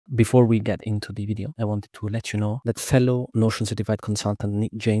Before we get into the video, I wanted to let you know that fellow Notion certified consultant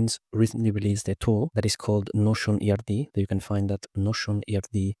Nick James recently released a tool that is called Notion ERD that you can find at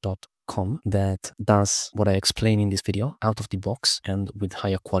notionerd.com that does what I explain in this video out of the box and with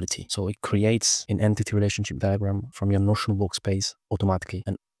higher quality. So it creates an entity relationship diagram from your Notion workspace automatically,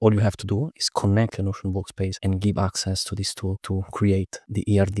 and all you have to do is connect your Notion workspace and give access to this tool to create the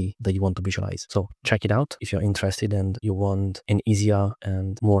ERD that you want to visualize. So check it out if you're interested and you want an easier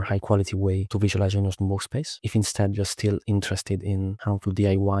and more high quality way to visualize your Notion workspace. If instead you're still interested in how to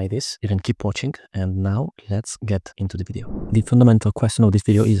DIY this, you can keep watching. And now let's get into the video. The fundamental question of this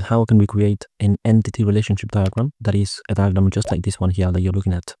video is how can we create an entity relationship diagram that is a diagram just like this one here that you're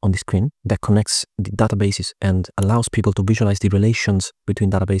looking at on the screen that connects the databases and allows people to visualize the relations between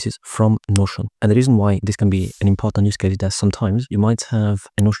databases from Notion. And the reason why this can be an important use case is that sometimes you might have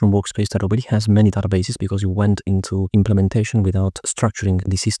a Notion workspace that already has many databases because you went into implementation without structuring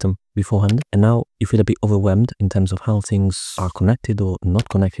the system beforehand, and now you feel a bit overwhelmed in terms of how things are connected or not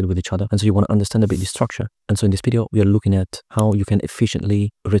connected with each other, and so you want to understand a bit the structure. And so in this video we are looking at how you can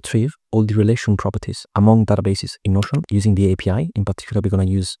efficiently retrieve all the relation properties among databases in Notion using the API. In particular, we're going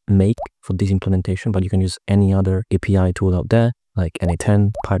to use Make for this implementation, but you can use any other API tool out there like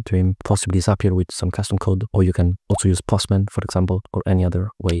n8n, Pipedream, possibly Zapier with some custom code, or you can also use Postman, for example, or any other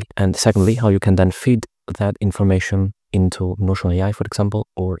way. And secondly, how you can then feed that information into Notion AI, for example,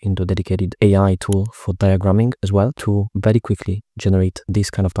 or into a dedicated AI tool for diagramming as well to very quickly generate this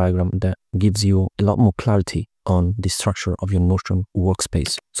kind of diagram that gives you a lot more clarity on the structure of your Notion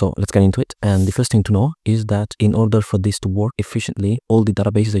workspace. So let's get into it. And the first thing to know is that in order for this to work efficiently, all the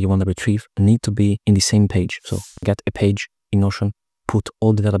databases that you want to retrieve need to be in the same page. So get a page in Notion, put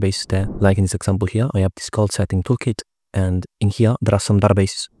all the databases there. Like in this example here, I have this goal setting toolkit, and in here there are some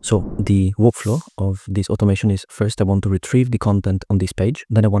databases. So the workflow of this automation is first I want to retrieve the content on this page,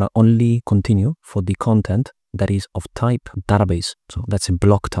 then I want to only continue for the content that is of type database. So that's a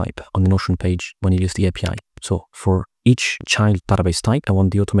block type on the Notion page when you use the API. So for each child database type, I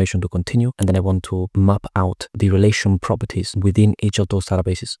want the automation to continue, and then I want to map out the relation properties within each of those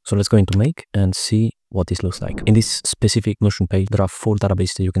databases. So let's go into Make and see what this looks like. In this specific Notion page, there are 4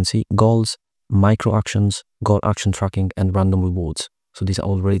 databases that you can see: goals, micro actions, goal action tracking, and random rewards. So these are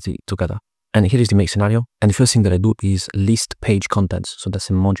all ready together. And here is the Make scenario. And the first thing that I do is list page contents. So that's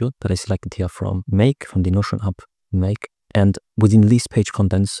a module that I selected here from Make, from the Notion app Make. And within list page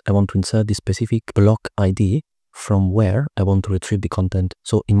contents, I want to insert the specific block ID from where I want to retrieve the content.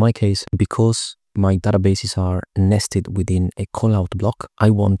 So in my case, because my databases are nested within a callout block, I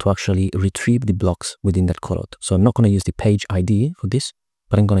want to actually retrieve the blocks within that callout. So I'm not going to use the page ID for this,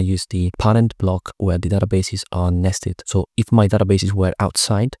 but I'm going to use the parent block where the databases are nested. So if my databases were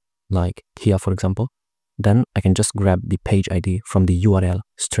outside, like here, for example, then I can just grab the page ID from the URL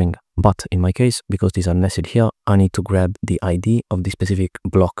string. But in my case, because these are nested here, I need to grab the ID of the specific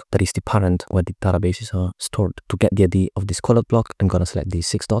block that is the parent where the databases are stored. To get the ID of this callout block, I'm going to select these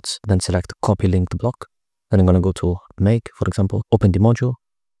 6 dots, then select copy linked block. Then I'm going to go to Make, for example, open the module.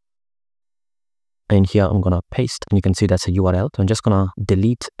 And here I'm going to paste, and you can see that's a URL. So I'm just going to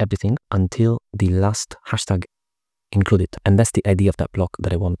delete everything until the last hashtag included, and that's the ID of that block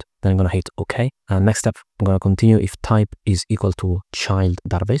that I want. Then I'm going to hit OK. And next step, I'm going to continue if type is equal to child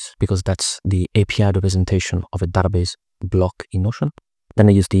database, because that's the API representation of a database block in Notion. Then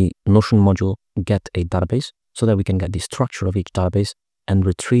I use the Notion module get a database so that we can get the structure of each database and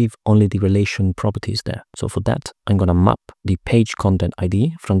retrieve only the relation properties there. So for that, I'm going to map the page content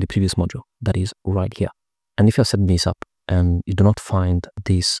ID from the previous module that is right here. And if you're setting this up and you do not find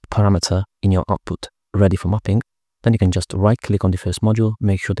this parameter in your output ready for mapping, then you can just right click on the first module,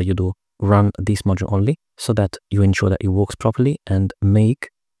 make sure that you do run this module only so that you ensure that it works properly, and Make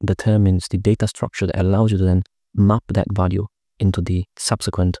determines the data structure that allows you to then map that value into the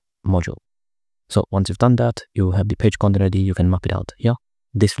subsequent module. So once you've done that, you have the page content ID, you can map it out here.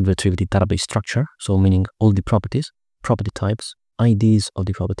 This will retrieve the database structure, so meaning all the properties, property types, IDs of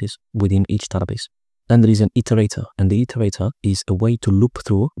the properties within each database. Then there is an iterator, and the iterator is a way to loop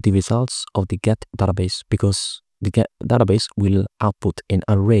through the results of the get database, because the get database will output an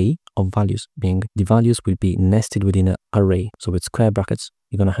array of values, being the values will be nested within an array. So with square brackets,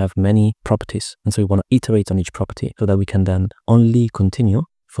 you're going to have many properties. And so we want to iterate on each property so that we can then only continue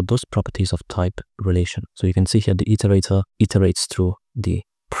for those properties of type relation. So you can see here the iterator iterates through the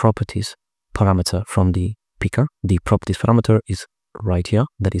properties parameter from the picker. The properties parameter is right here.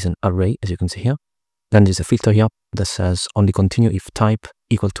 That is an array, as you can see here. Then there's a filter here that says only continue if type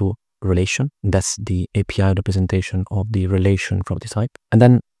equal to relation. That's the API representation of the relation property type. And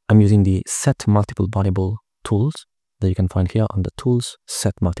then I'm using the set multiple variable tools that you can find here under tools,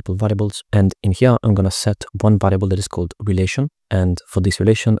 set multiple variables. And in here, I'm going to set one variable that is called relation. And for this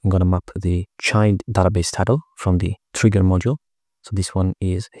relation, I'm going to map the child database title from the trigger module. So this one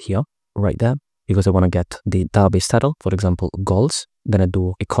is here, right there, because I want to get the database title, for example, goals. Then I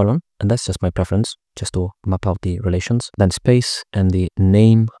do a colon, and that's just my preference, just to map out the relations. Then space and the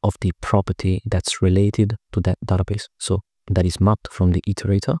name of the property that's related to that database. So that is mapped from the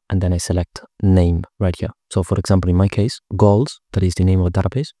iterator, and then I select name right here. So for example, in my case, goals, that is the name of the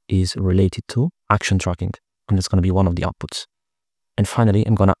database, is related to action tracking, and that's going to be one of the outputs. And finally,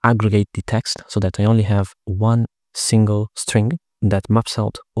 I'm going to aggregate the text so that I only have one single string that maps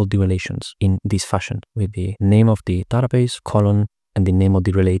out all the relations in this fashion, with the name of the database, colon, and the name of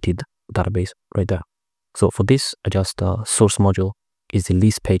the related database right there. So for this, I just source module is the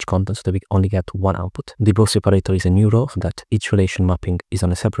list page content, so that we only get one output. The row separator is a new row, so that each relation mapping is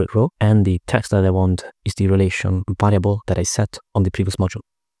on a separate row, and the text that I want is the relation variable that I set on the previous module.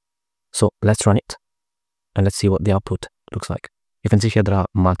 So let's run it, and let's see what the output looks like. You can see here there are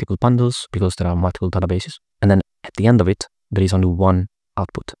multiple bundles because there are multiple databases, and then at the end of it, there is only one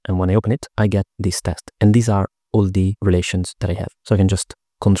output. And when I open it, I get this text, and these are all the relations that I have. So I can just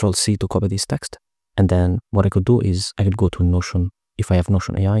Control-C to copy this text. And then what I could do is I could go to Notion, if I have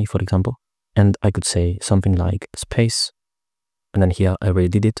Notion AI, for example, and I could say something like space. And then here I already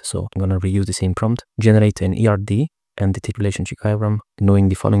did it, so I'm going to reuse the same prompt. Generate an ERD entity relationship diagram knowing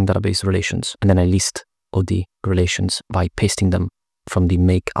the following database relations. And then I list all the relations by pasting them from the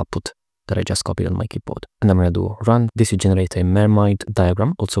make output that I just copied on my keyboard. And I'm going to do run. This will generate a mermaid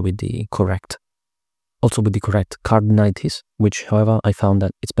diagram, also with the correct cardinalities, which, however, I found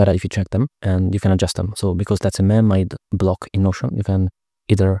that it's better if you check them and you can adjust them. So because that's a mermaid block in Notion, you can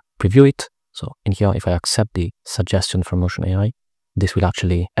either preview it. So in here, if I accept the suggestion from Notion AI, this will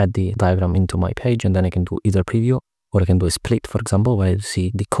actually add the diagram into my page, and then I can do either preview, or I can do a split, for example, where I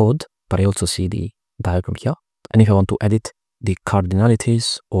see the code, but I also see the diagram here. And if I want to edit the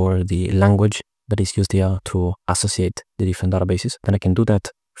cardinalities or the language that is used here to associate the different databases, then I can do that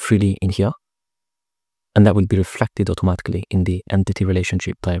freely in here. And that will be reflected automatically in the entity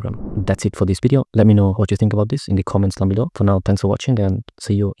relationship diagram. That's it for this video. Let me know what you think about this in the comments down below. For now, thanks for watching, and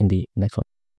see you in the next one.